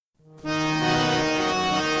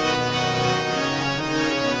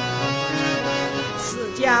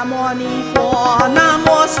迦牟尼佛，南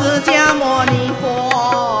无释迦牟尼佛，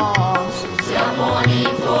释迦牟尼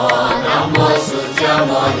佛，南无释迦牟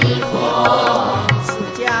尼佛，释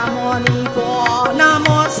迦牟尼佛，南无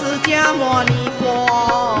释迦牟尼佛，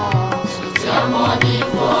释迦牟尼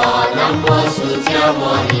佛，南无释迦牟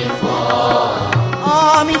尼佛，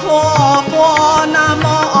阿弥陀佛，南无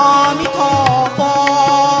阿弥陀佛，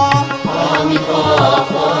阿弥陀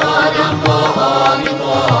佛，南无阿弥陀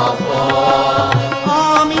佛，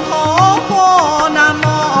阿弥陀佛，南无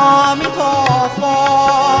阿弥陀佛，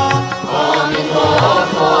阿弥陀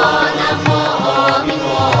佛，南无阿弥陀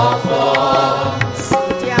佛，释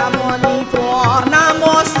迦牟尼佛，南无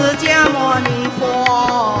释迦牟尼佛，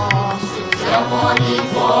释迦牟尼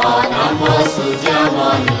佛，南无释迦牟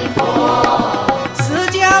尼佛，释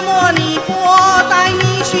迦牟尼佛带你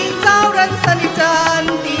寻找人生的真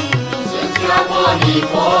谛，释迦牟尼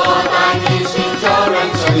佛带你寻找人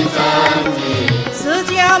生的真谛，释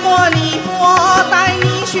迦牟尼佛带你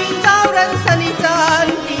寻找人生的真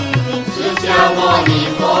谛，释迦牟尼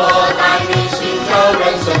佛带你寻找人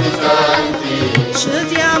生的真谛，释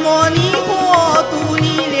迦牟尼佛度你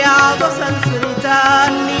了脱生死的真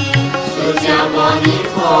理，释迦牟尼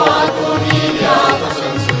佛度你了脱生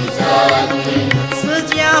死的真理，释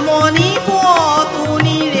迦牟尼佛度你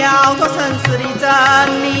了脱生死的真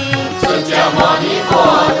理，释迦牟尼佛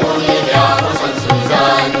度你了脱生死的真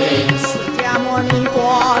理，释迦牟尼佛，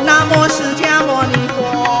南无释迦牟尼佛，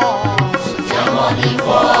释迦牟尼佛，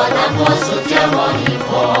南无释迦牟尼佛，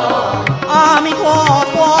阿弥陀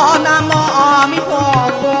佛，南无阿弥陀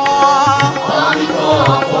佛，阿弥陀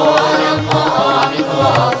佛，南无阿弥陀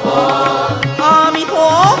佛，阿弥陀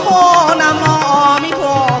佛，南无阿弥陀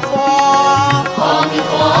佛，阿弥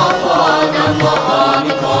陀佛，南无阿弥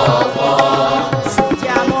陀佛，释迦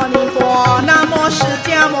牟尼佛，南无释迦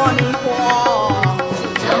牟尼佛，释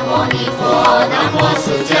迦牟尼佛，南无释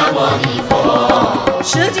迦牟尼佛，释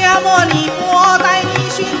迦牟尼佛带你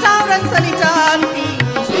寻找人生的真谛，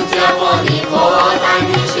释迦牟尼佛带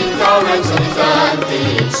你寻找人生的真谛，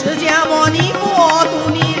释迦牟尼佛度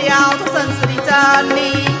你了脱生死的真理，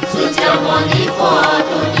释迦牟尼佛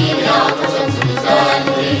度你了脱生死的真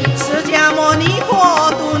理，释迦牟尼佛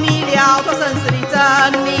度你了脱生死的真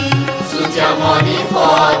理，释迦牟尼佛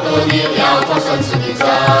度你了脱生死的真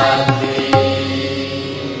理，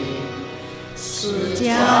释迦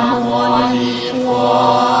牟尼佛。